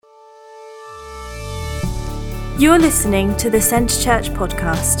You're listening to the Centre Church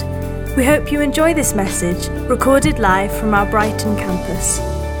podcast. We hope you enjoy this message, recorded live from our Brighton campus.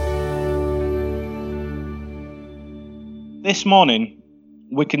 This morning,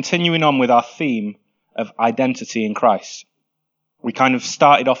 we're continuing on with our theme of identity in Christ. We kind of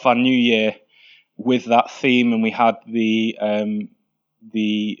started off our new year with that theme, and we had the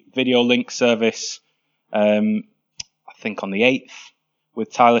video link service, I think on the 8th,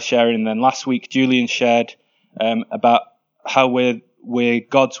 with Tyler sharing, and then last week Julian shared about how we're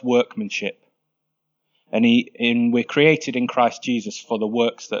God's workmanship, and we're created in Christ Jesus for the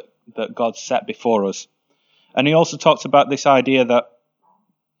works that God set before us. And he also talked about this idea that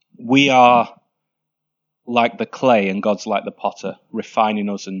we are like the clay and God's like the potter, refining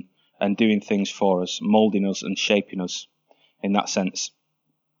us and doing things for us, molding us and shaping us in that sense.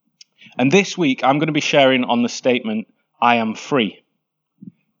 And this week I'm going to be sharing on the statement, I am free.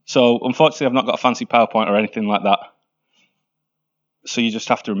 So unfortunately I've not got a fancy PowerPoint or anything like that. So you just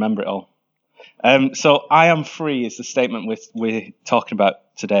have to remember it all. So I am free is the statement we're talking about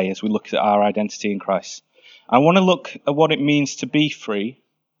today as we look at our identity in Christ. I want to look at what it means to be free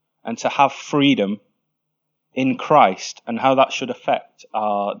and to have freedom in Christ and how that should affect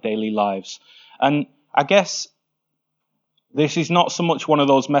our daily lives. And I guess this is not so much one of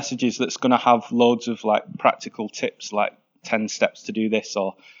those messages that's going to have loads of like practical tips, like 10 steps to do this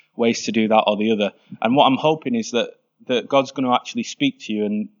or ways to do that or the other. And what I'm hoping is that God's going to actually speak to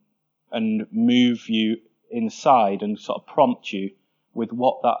you and move you inside and sort of prompt you with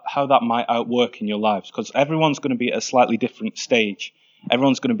how that might outwork in your lives, because everyone's going to be at a slightly different stage.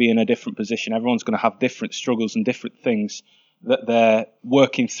 Everyone's going to be in a different position. Everyone's going to have different struggles and different things that they're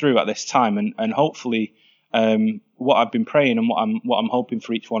working through at this time. And hopefully, what I've been praying and what I'm hoping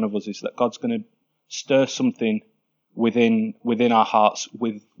for each one of us is that God's going to stir something within our hearts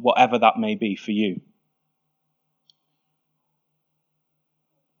with whatever that may be for you.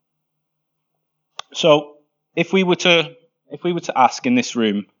 So, if we were to ask in this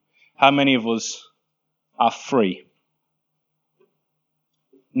room, how many of us are free?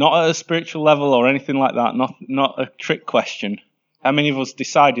 Not at a spiritual level or anything like that, not a trick question. How many of us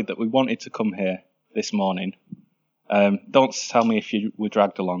decided that we wanted to come here this morning? Don't tell me if you were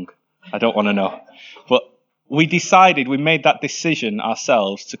dragged along. I don't want to know. But we made that decision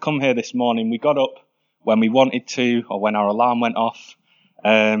ourselves to come here this morning. We got up when we wanted to, or when our alarm went off.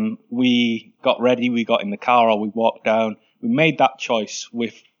 We got ready, we got in the car, or we walked down. We made that choice.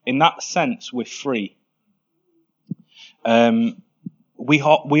 In that sense, we're free. We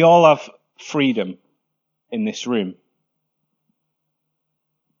all have freedom in this room.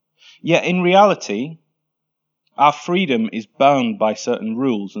 Yet in reality, our freedom is bound by certain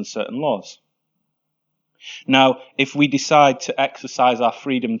rules and certain laws. Now, if we decide to exercise our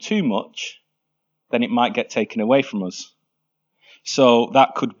freedom too much, then it might get taken away from us. So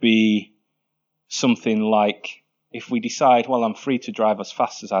that could be something like, if we decide, well, I'm free to drive as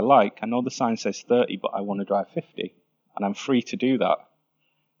fast as I like. I know the sign says 30, but I want to drive 50, and I'm free to do that.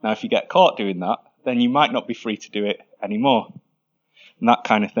 Now, if you get caught doing that, then you might not be free to do it anymore. And that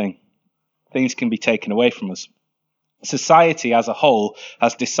kind of thing. Things can be taken away from us. Society as a whole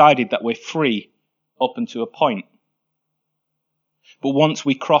has decided that we're free up until a point. But once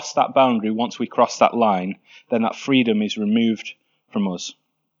we cross that boundary, once we cross that line, then that freedom is removed from us.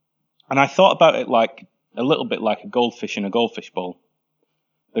 And I thought about it like a little bit like a goldfish in a goldfish bowl.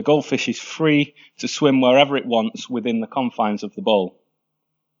 The goldfish is free to swim wherever it wants within the confines of the bowl.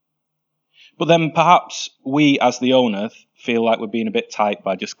 But then perhaps we, as the owner, feel like we're being a bit tight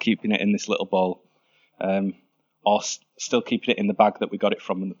by just keeping it in this little bowl, or still keeping it in the bag that we got it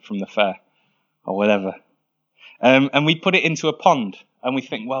from the fair, or whatever. And we put it into a pond, and we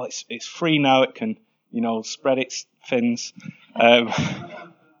think, well, it's free now. It can, spread its fins.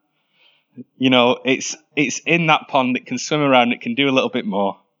 It's in that pond. It can swim around. It can do a little bit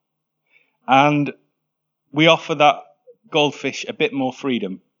more, and we offer that goldfish a bit more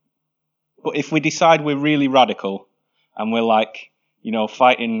freedom. But if we decide we're really radical and we're like,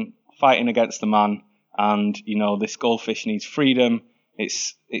 fighting against the man, and, this goldfish needs freedom,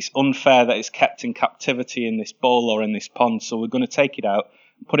 it's unfair that it's kept in captivity in this bowl or in this pond, so we're going to take it out,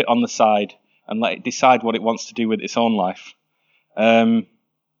 put it on the side, and let it decide what it wants to do with its own life.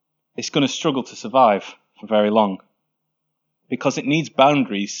 It's going to struggle to survive for very long because it needs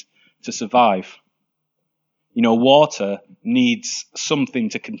boundaries to survive. Water needs something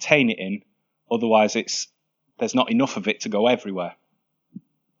to contain it in. Otherwise, there's not enough of it to go everywhere.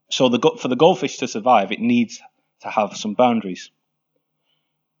 So for the goldfish to survive, it needs to have some boundaries.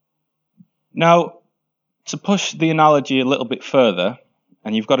 Now, to push the analogy a little bit further,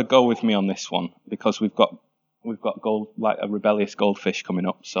 and you've got to go with me on this one, because we've got we've got like a rebellious goldfish coming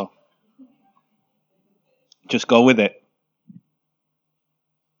up, so just go with it.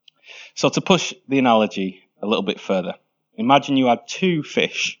 So to push the analogy a little bit further, imagine you had two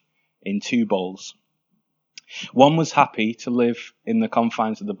fish in two bowls. One was happy to live in the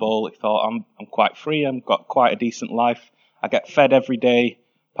confines of the bowl. It thought, I'm quite free, I've got quite a decent life. I get fed every day,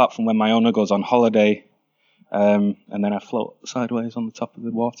 apart from when my owner goes on holiday, and then I float sideways on the top of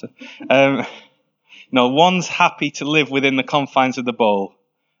the water. No, one's happy to live within the confines of the bowl,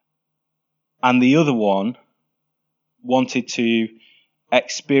 and the other one wanted to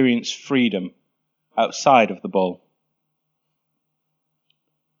experience freedom outside of the bowl.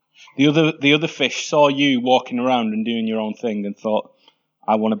 The other fish saw you walking around and doing your own thing and thought,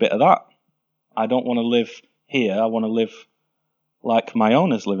 I want a bit of that. I don't want to live here. I want to live like my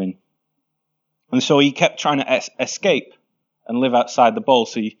owner's living. And so he kept trying to escape and live outside the bowl.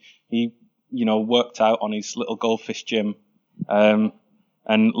 So he worked out on his little goldfish gym and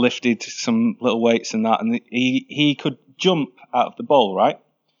lifted some little weights and that. And he could jump out of the bowl, right?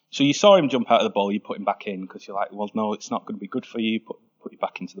 So you saw him jump out of the bowl, you put him back in because you're like, well, no, it's not going to be good for you. Put you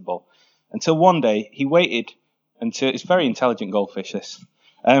back into the bowl. Until one day he waited until, it's very intelligent goldfish this.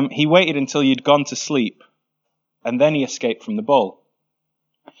 He waited until you'd gone to sleep and then he escaped from the bowl.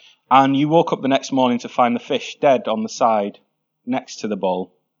 And you woke up the next morning to find the fish dead on the side next to the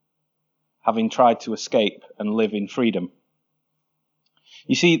bowl, having tried to escape and live in freedom.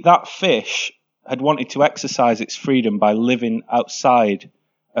 You see, that fish had wanted to exercise its freedom by living outside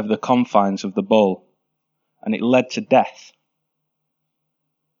of the confines of the bowl, and it led to death.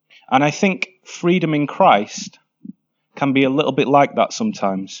 And I think freedom in Christ can be a little bit like that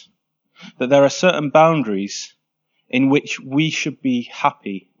sometimes. That there are certain boundaries in which we should be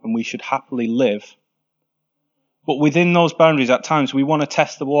happy and we should happily live. But within those boundaries, at times, we want to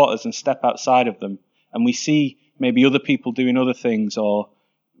test the waters and step outside of them. And we see maybe other people doing other things, or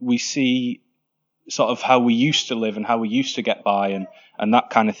we see sort of how we used to live and how we used to get by and that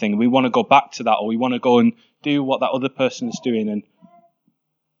kind of thing. We want to go back to that, or we want to go and do what that other person is doing. And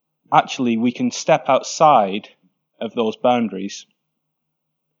actually, we can step outside of those boundaries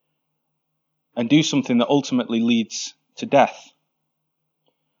and do something that ultimately leads to death.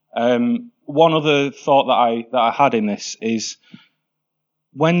 One other thought that I had in this is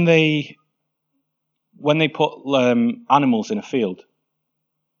when they put animals in a field,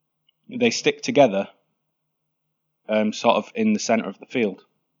 they stick together, sort of in the centre of the field,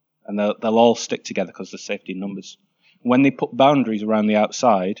 and they'll all stick together because there's safety in numbers. When they put boundaries around the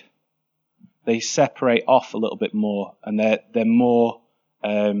outside, they separate off a little bit more, and they're more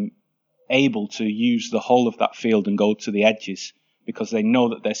able to use the whole of that field and go to the edges because they know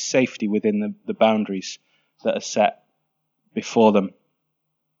that there's safety within the boundaries that are set before them.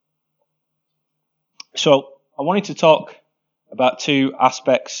 So I wanted to talk about two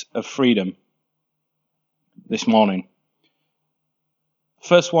aspects of freedom this morning.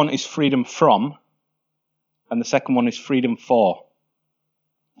 First one is freedom from, and the second one is freedom for.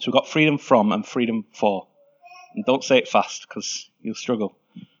 So we've got freedom from and freedom for. And don't say it fast because you'll struggle,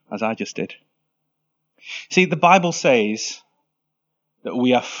 as I just did. See, the Bible says that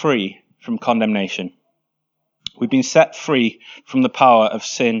we are free from condemnation. We've been set free from the power of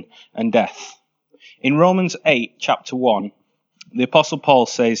sin and death. In Romans 8, chapter 1, the Apostle Paul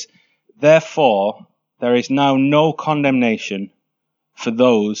says, "Therefore, there is now no condemnation for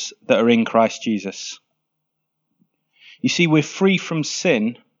those that are in Christ Jesus." You see, we're free from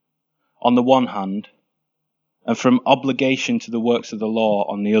sin on the one hand, and from obligation to the works of the law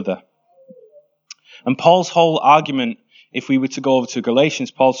on the other. And Paul's whole argument, if we were to go over to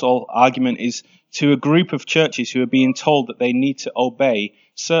Galatians, Paul's whole argument is to a group of churches who are being told that they need to obey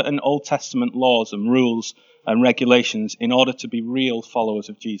certain Old Testament laws and rules and regulations in order to be real followers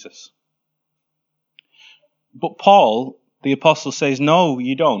of Jesus. But Paul, the apostle, says, no,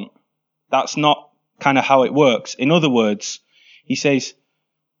 you don't. That's not kind of how it works. In other words, he says,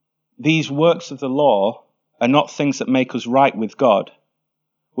 these works of the law are not things that make us right with God.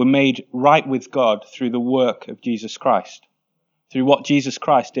 We're made right with God through the work of Jesus Christ, through what Jesus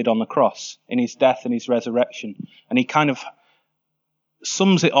Christ did on the cross, in his death and his resurrection. And he kind of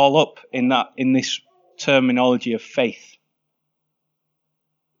sums it all up in this terminology of faith.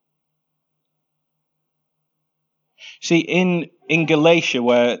 See, in Galatia,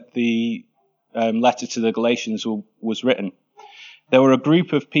 where the letter to the Galatians was written, there were a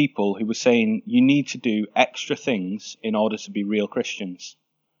group of people who were saying you need to do extra things in order to be real Christians.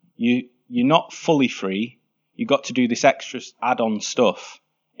 You're not fully free. You've got to do this extra add-on stuff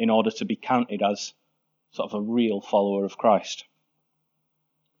in order to be counted as sort of a real follower of Christ.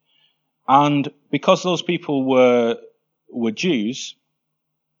 And because those people were Jews,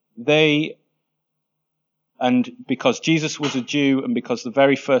 and because Jesus was a Jew, and because the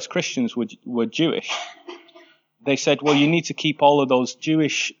very first Christians were Jewish, they said, well, you need to keep all of those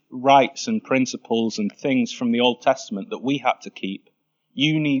Jewish rights and principles and things from the Old Testament that we had to keep.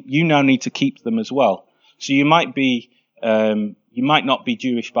 You now need to keep them as well. So you might not be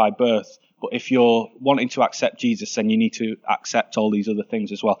Jewish by birth, but if you're wanting to accept Jesus, then you need to accept all these other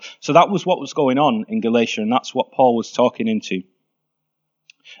things as well. So that was what was going on in Galatia, and that's what Paul was talking into.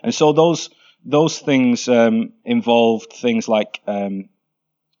 And so those things involved things like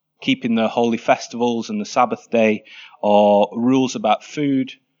keeping the holy festivals and the Sabbath day, or rules about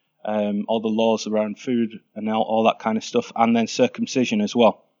food, all the laws around food and all that kind of stuff, and then circumcision as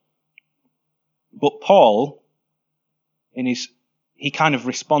well. But Paul, he kind of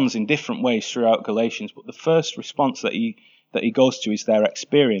responds in different ways throughout Galatians, but the first response that he goes to is their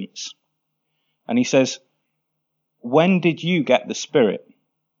experience. And he says, when did you get the Spirit?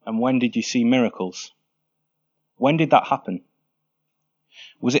 And when did you see miracles? When did that happen?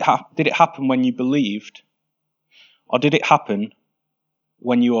 Did it happen when you believed? Or did it happen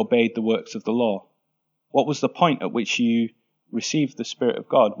when you obeyed the works of the law? What was the point at which you received the Spirit of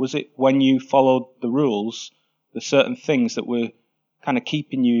God? Was it when you followed the rules, the certain things that were kind of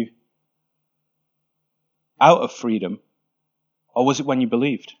keeping you out of freedom? Or was it when you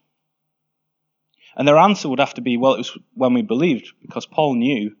believed? And their answer would have to be, well, it was when we believed, because Paul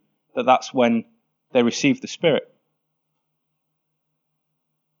knew that that's when they received the Spirit.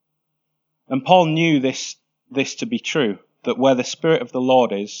 And Paul knew this to be true, that where the Spirit of the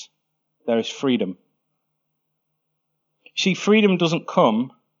Lord is, there is freedom. See, freedom doesn't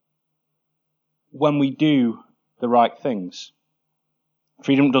come when we do the right things.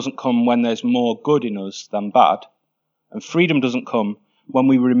 Freedom doesn't come when there's more good in us than bad. And freedom doesn't come when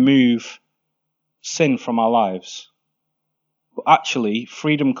we remove sin from our lives. But actually,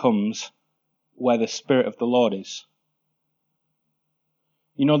 freedom comes where the Spirit of the Lord is.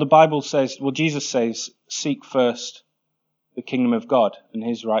 You know, the Bible says, well, Jesus says, seek first the kingdom of God and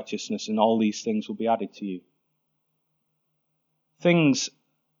his righteousness, and all these things will be added to you. Things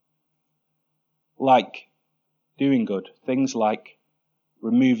like doing good, things like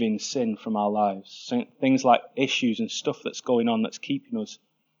removing sin from our lives, things like issues and stuff that's going on that's keeping us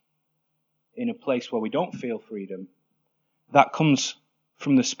in a place where we don't feel freedom, that comes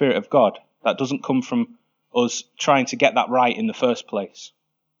from the Spirit of God. That doesn't come from us trying to get that right in the first place.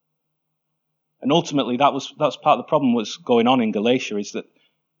 And ultimately, that was part of the problem was going on in Galatia, is that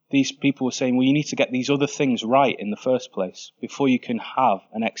these people were saying, well, you need to get these other things right in the first place before you can have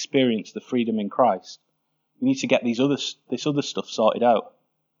and experience the freedom in Christ. You need to get this other stuff sorted out.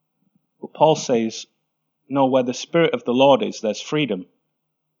 But Paul says, no, where the Spirit of the Lord is, there's freedom.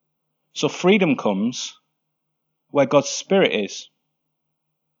 So freedom comes where God's Spirit is.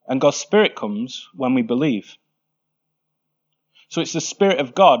 And God's Spirit comes when we believe. So it's the Spirit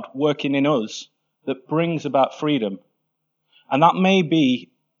of God working in us that brings about freedom. And that may be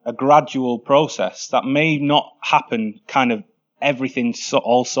a gradual process. That may not happen kind of everything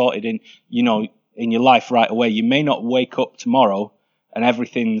all sorted in your life right away. You may not wake up tomorrow and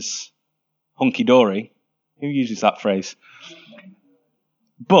everything's hunky-dory. Who uses that phrase?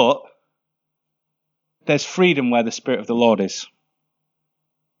 But there's freedom where the Spirit of the Lord is.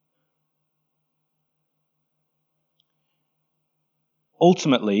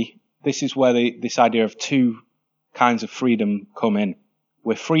 Ultimately, this is where this idea of two kinds of freedom come in.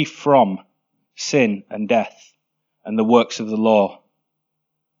 We're free from sin and death and the works of the law.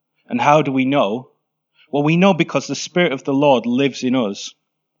 And how do we know? Well, we know because the Spirit of the Lord lives in us,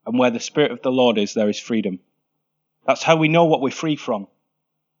 and where the Spirit of the Lord is, there is freedom. That's how we know what we're free from.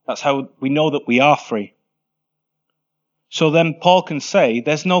 That's how we know that we are free. So then Paul can say,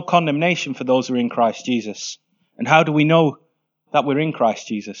 there's no condemnation for those who are in Christ Jesus. And how do we know that we're in Christ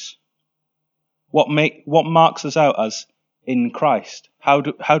Jesus? What marks us out as in Christ? How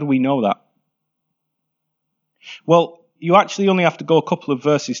do we know that? Well, you actually only have to go a couple of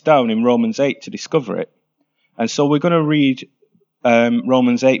verses down in Romans 8 to discover it. And so we're going to read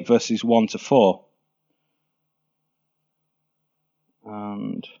Romans 8 verses 1 to 4.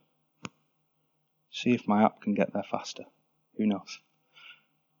 And see if my app can get there faster. Who knows?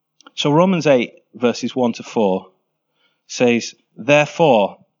 So Romans 8 verses 1 to 4 says,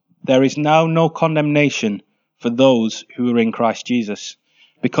 therefore, there is now no condemnation for those who are in Christ Jesus,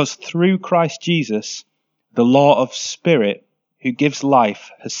 because through Christ Jesus, the law of Spirit who gives life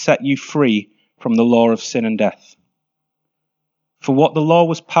has set you free from the law of sin and death. For what the law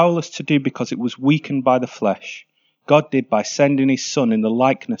was powerless to do because it was weakened by the flesh, God did by sending his Son in the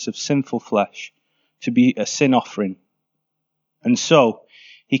likeness of sinful flesh to be a sin offering. And so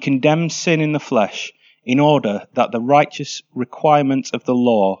he condemned sin in the flesh in order that the righteous requirements of the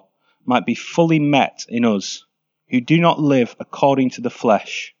law might be fully met in us, who do not live according to the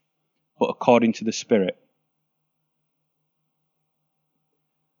flesh, but according to the Spirit.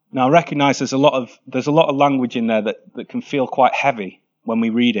 Now, I recognise there's a lot of language in there that can feel quite heavy when we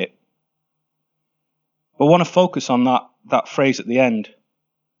read it. But I want to focus on that phrase at the end,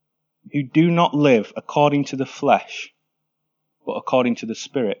 who do not live according to the flesh, but according to the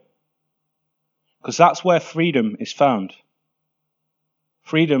Spirit. Because that's where freedom is found.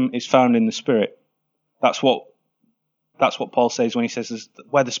 Freedom is found in the Spirit. That's what Paul says when he says,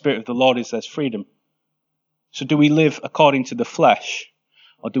 where the Spirit of the Lord is, there's freedom. So do we live according to the flesh,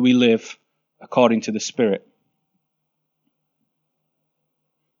 or do we live according to the Spirit?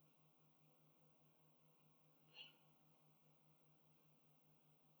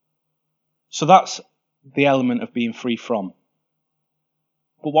 So that's the element of being free from.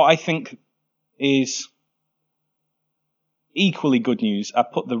 But what I think is equally good news, I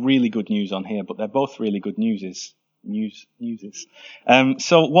put the really good news on here, but they're both really good newses.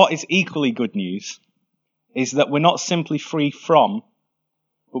 So what is equally good news is that we're not simply free from,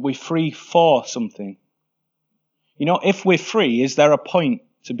 but we're free for something. You know, if we're free, is there a point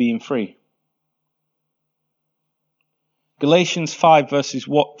to being free? Galatians 5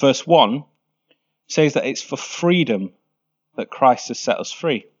 verse 1 says that it's for freedom that Christ has set us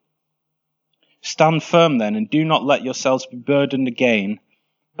free. Stand firm then, and do not let yourselves be burdened again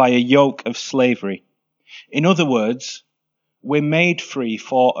by a yoke of slavery. In other words, we're made free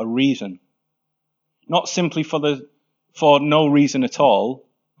for a reason. Not simply for no reason at all,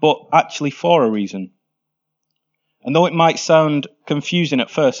 but actually for a reason. And though it might sound confusing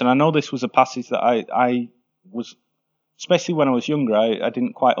at first, and I know this was a passage that I was, especially when I was younger, I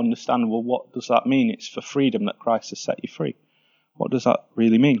didn't quite understand, well, what does that mean? It's for freedom that Christ has set you free. What does that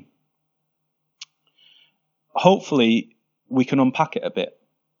really mean? Hopefully, we can unpack it a bit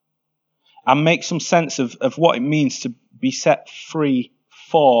and make some sense of what it means to be set free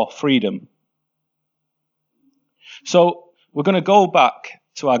for freedom. So we're going to go back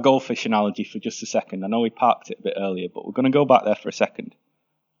to our goldfish analogy for just a second. I know we parked it a bit earlier, but we're going to go back there for a second.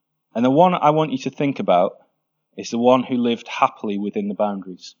 And the one I want you to think about is the one who lived happily within the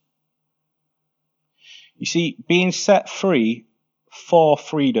boundaries. You see, being set free for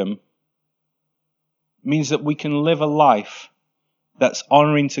freedom means that we can live a life that's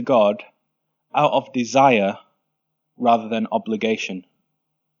honouring to God out of desire rather than obligation.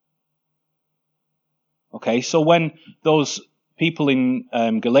 Okay, so when those people in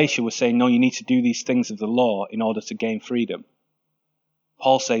Galatia were saying, no, you need to do these things of the law in order to gain freedom,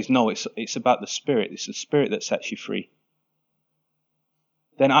 Paul says, no, it's about the Spirit. It's the Spirit that sets you free.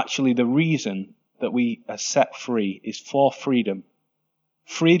 Then actually the reason that we are set free is for freedom.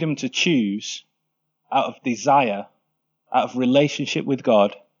 Freedom to choose out of desire, out of relationship with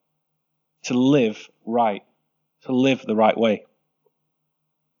God, to live right, to live the right way.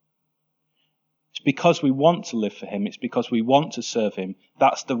 It's because we want to live for him. It's because we want to serve him.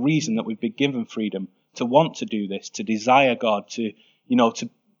 That's the reason that we've been given freedom, to want to do this, to desire God, to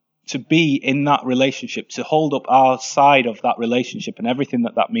be in that relationship, to hold up our side of that relationship and everything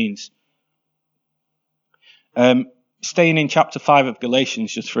that means. Staying in chapter 5 of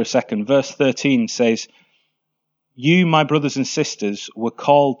Galatians just for a second, verse 13 says, "You, my brothers and sisters, were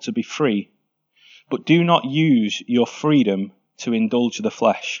called to be free, but do not use your freedom to indulge the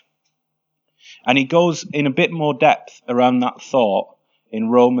flesh." And he goes in a bit more depth around that thought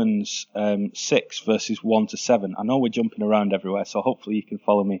in Romans 6, verses 1 to 7. I know we're jumping around everywhere, so hopefully you can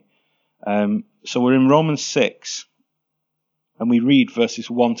follow me. So we're in Romans 6, and we read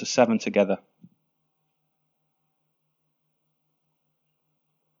verses 1 to 7 together.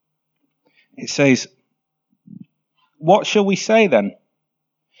 It says, "What shall we say then?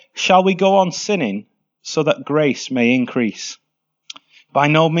 Shall we go on sinning so that grace may increase? By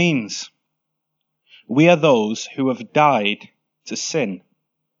no means. We are those who have died to sin.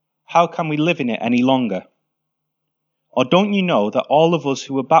 How can we live in it any longer? Or don't you know that all of us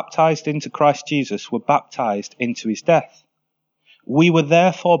who were baptized into Christ Jesus were baptized into his death? We were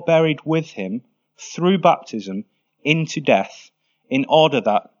therefore buried with him through baptism into death, in order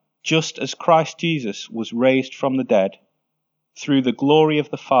that, just as Christ Jesus was raised from the dead, through the glory of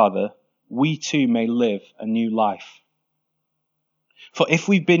the Father, we too may live a new life. For if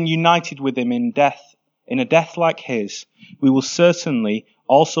we've been united with him in a death like his, we will certainly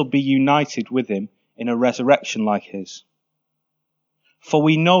also be united with him in a resurrection like his. For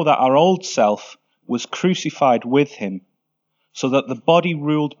we know that our old self was crucified with him, so that the body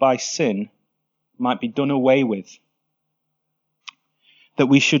ruled by sin might be done away with, that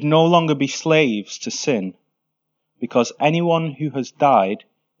we should no longer be slaves to sin, because anyone who has died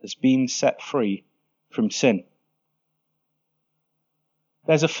has been set free from sin.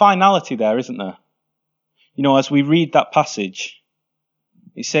 There's a finality there, isn't there? You know, as we read that passage,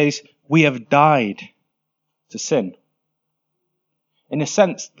 it says, we have died to sin. In a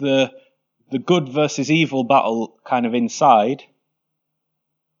sense, the good versus evil battle kind of inside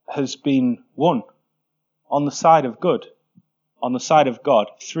has been won on the side of good, on the side of God,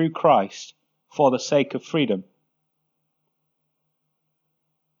 through Christ, for the sake of freedom.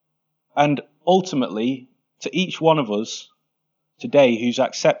 And ultimately, to each one of us today who's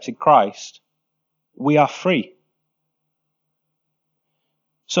accepted Christ, we are free.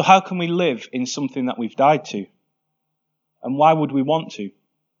 So how can we live in something that we've died to? And why would we want to?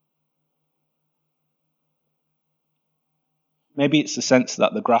 Maybe it's the sense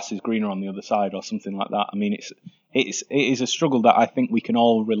that the grass is greener on the other side or something like that. I mean, it is a struggle that I think we can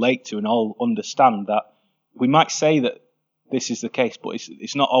all relate to and all understand, that we might say that this is the case, but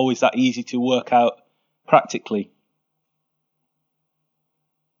it's not always that easy to work out practically.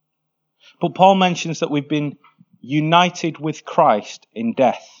 But Paul mentions that we've been united with Christ in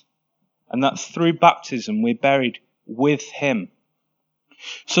death, and that through baptism we're buried with him,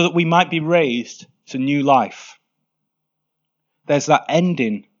 so that we might be raised to new life. There's that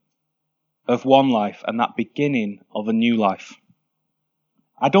ending of one life and that beginning of a new life.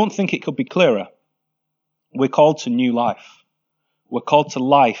 I don't think it could be clearer. We're called to new life. We're called to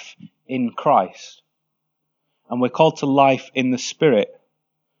life in Christ. And we're called to life in the Spirit.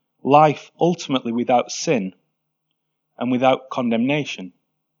 Life ultimately without sin and without condemnation,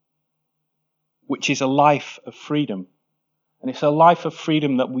 which is a life of freedom. And it's a life of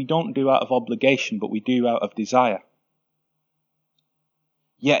freedom that we don't do out of obligation, but we do out of desire.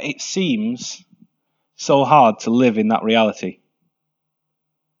 Yet it seems so hard to live in that reality.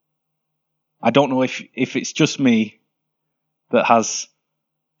 I don't know if it's just me that has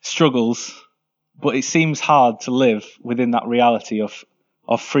struggles, but it seems hard to live within that reality of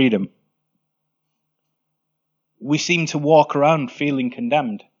freedom. We seem to walk around feeling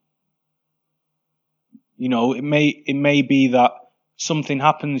condemned. You know, it may be that something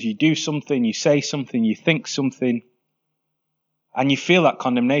happens, you do something, you say something, you think something, and you feel that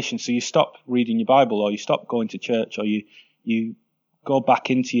condemnation, so you stop reading your Bible, or you stop going to church, or you go back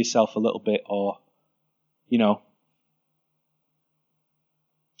into yourself a little bit, or, you know,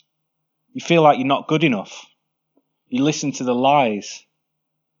 you feel like you're not good enough. You listen to the lies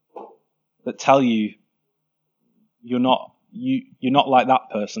that tell you you're not like that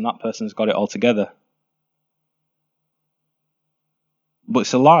person. That person's got it all together. But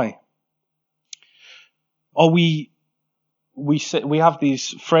it's a lie. Or we have these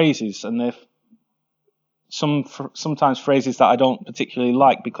phrases, and they're sometimes phrases that I don't particularly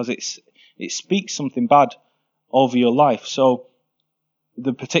like, because it speaks something bad over your life. So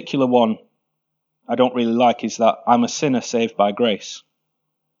the particular one I don't really like is that I'm a sinner saved by grace.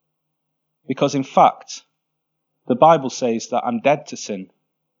 Because in fact, the Bible says that I'm dead to sin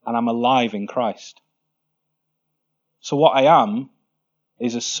and I'm alive in Christ. So what I am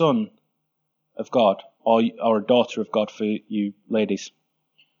is a son of God, or a daughter of God for you ladies.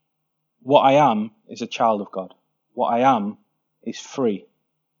 What I am is a child of God. What I am is free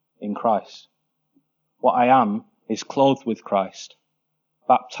in Christ. What I am is clothed with Christ,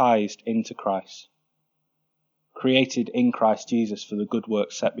 baptized into Christ, created in Christ Jesus for the good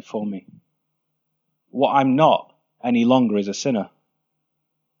work set before me. What I'm not any longer is a sinner.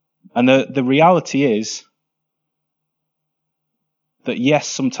 And the reality is that yes,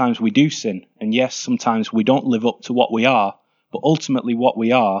 sometimes we do sin, and yes, sometimes we don't live up to what we are, but ultimately what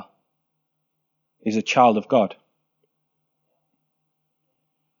we are is a child of God.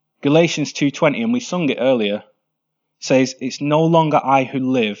 Galatians 2:20, and we sung it earlier, says, it's no longer I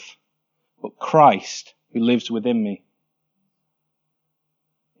who live, but Christ who lives within me.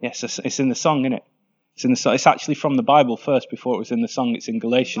 Yes, it's in the song, isn't it? It's in the song. It's actually from the Bible first before it was in the song. It's in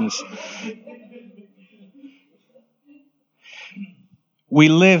Galatians. We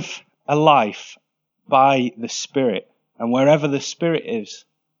live a life by the Spirit, and wherever the Spirit is,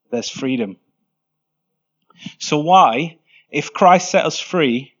 there's freedom. So why, if Christ set us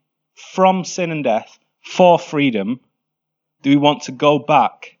free from sin and death for freedom, do we want to go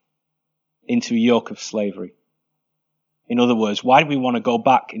back into a yoke of slavery? In other words, why do we want to go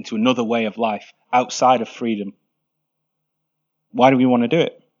back into another way of life outside of freedom? Why do we want to do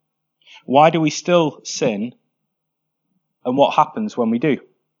it? Why do we still sin? And what happens when we do?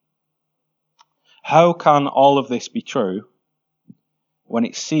 How can all of this be true when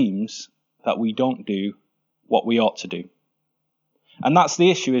it seems that we don't do what we ought to do? And that's the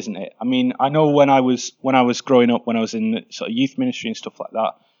issue, isn't it? I mean, I know when I was growing up, when I was in sort of youth ministry and stuff like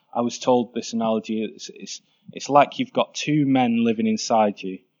that, I was told this analogy. It's like you've got two men living inside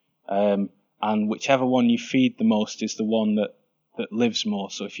you, and whichever one you feed the most is the one that lives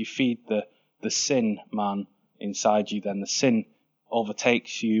more. So if you feed the sin man inside you, then the sin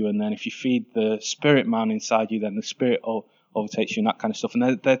overtakes you, and then if you feed the spirit man inside you, then the spirit overtakes you, and that kind of stuff.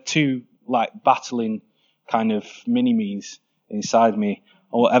 And they're two like battling kind of mini-me's inside me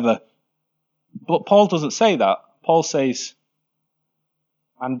or whatever. But Paul doesn't say that. Paul says,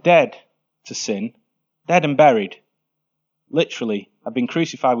 I'm dead to sin, dead and buried. Literally, I've been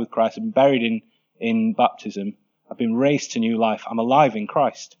crucified with Christ, I've been buried in baptism, I've been raised to new life, I'm alive in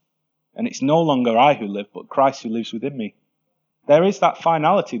Christ. And it's no longer I who live, but Christ who lives within me. There is that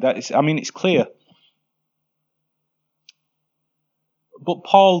finality. It's clear. But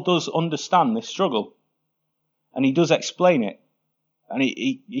Paul does understand this struggle. And he does explain it. And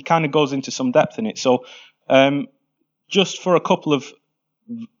he kind of goes into some depth in it. So just for a couple of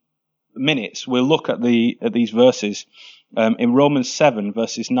minutes, we'll look at these verses in Romans 7,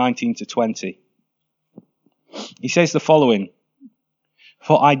 verses 19 to 20. He says the following,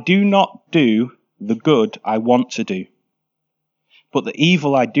 "For I do not do the good I want to do, but the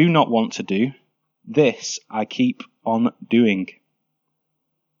evil I do not want to do, this I keep on doing.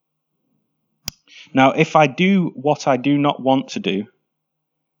 Now, if I do what I do not want to do,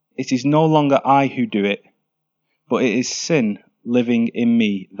 it is no longer I who do it, but it is sin living in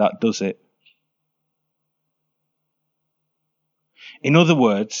me that does it." In other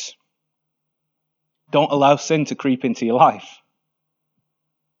words, don't allow sin to creep into your life.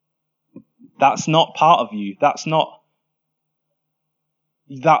 That's not part of you. That's not...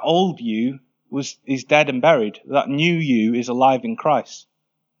 That old you is dead and buried. That new you is alive in Christ.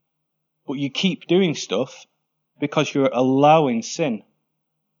 But you keep doing stuff because you're allowing sin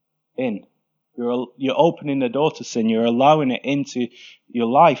in. You're opening the door to sin. You're allowing it into your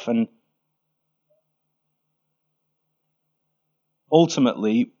life. And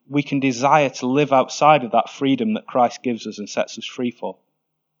ultimately, we can desire to live outside of that freedom that Christ gives us and sets us free for.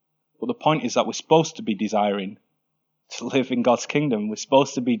 But the point is that we're supposed to be desiring to live in God's kingdom. We're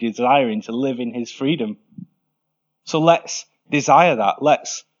supposed to be desiring to live in His freedom. So let's desire that.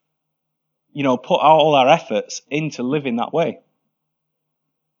 Let's, put all our efforts into living that way.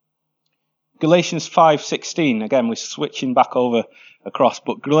 Galatians 5:16, again, we're switching back over across,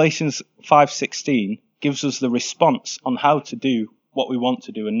 but Galatians 5:16 gives us the response on how to do what we want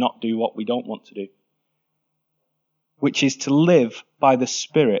to do and not do what we don't want to do, which is to live by the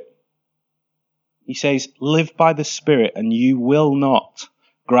Spirit. He says, live by the Spirit and you will not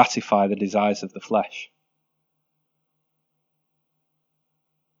gratify the desires of the flesh.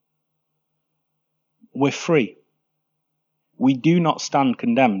 We're free. We do not stand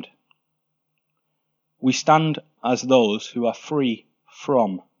condemned. We stand as those who are free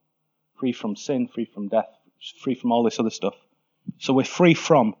from sin, free from death, free from all this other stuff. So we're free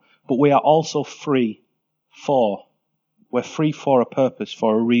from, but we are also free for. We're free for a purpose,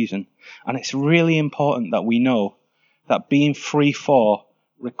 for a reason. And it's really important that we know that being free for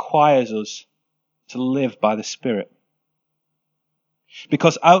requires us to live by the Spirit.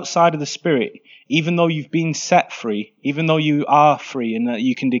 Because outside of the Spirit, even though you've been set free, even though you are free and that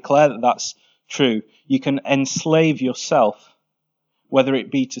you can declare that that's true, you can enslave yourself, whether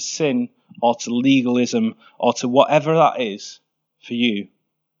it be to sin or to legalism or to whatever that is for you.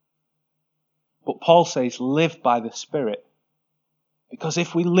 But Paul says, live by the Spirit. Because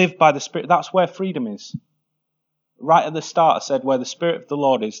if we live by the Spirit, that's where freedom is. Right at the start, I said, where the Spirit of the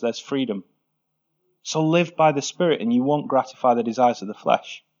Lord is, there's freedom. So live by the Spirit and you won't gratify the desires of the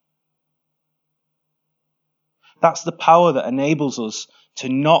flesh. That's the power that enables us to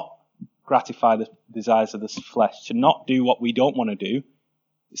not gratify the desires of the flesh, to not do what we don't want to do.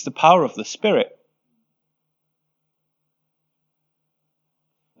 It's the power of the Spirit.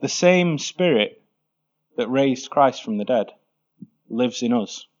 The same Spirit that raised Christ from the dead lives in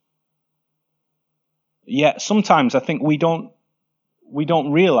us. Yet sometimes I think we don't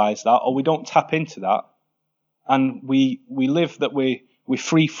realize that, or we don't tap into that, and we live that we're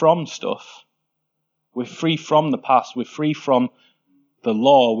free from stuff. We're free from the past. We're free from the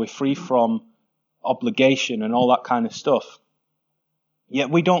law. We're free from obligation and all that kind of stuff.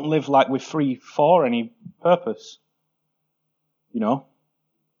 Yet we don't live like we're free for any purpose.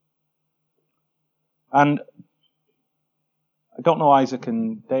 And I don't know, Isaac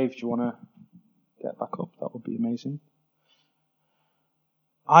and Dave, do you want to get back up? That would be amazing.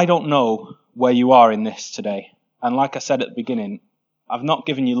 I don't know where you are in this today. And like I said at the beginning, I've not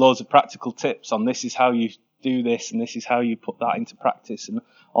given you loads of practical tips on this is how you do this and this is how you put that into practice and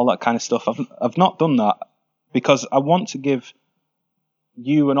all that kind of stuff. I've not done that because I want to give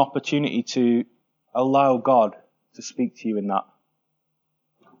you an opportunity to allow God to speak to you in that.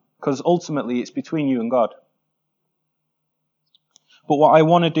 Because ultimately it's between you and God. But what I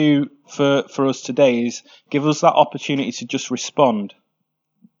want to do for us today is give us that opportunity to just respond.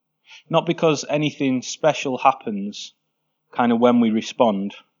 Not because anything special happens kind of when we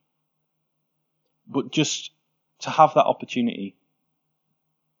respond, but just to have that opportunity.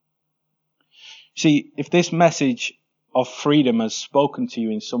 See, if this message of freedom has spoken to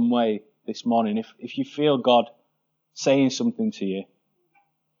you in some way this morning, if you feel God saying something to you,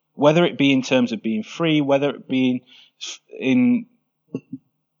 whether it be in terms of being free, whether it be in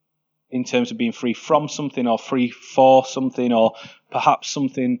terms of being free from something or free for something, or perhaps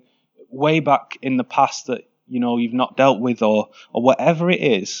something way back in the past that you've not dealt with, or whatever it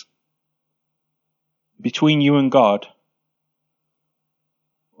is, between you and God,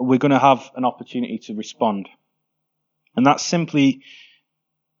 we're going to have an opportunity to respond. And that's simply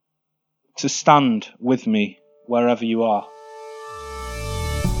to stand with me wherever you are.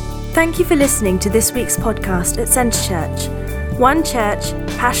 Thank you for listening to this week's podcast at Centre Church. One church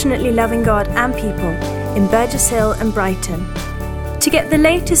passionately loving God and people in Burgess Hill and Brighton. To get the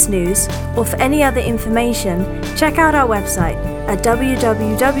latest news or for any other information, check out our website at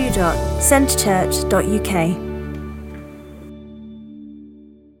www.centrechurch.uk.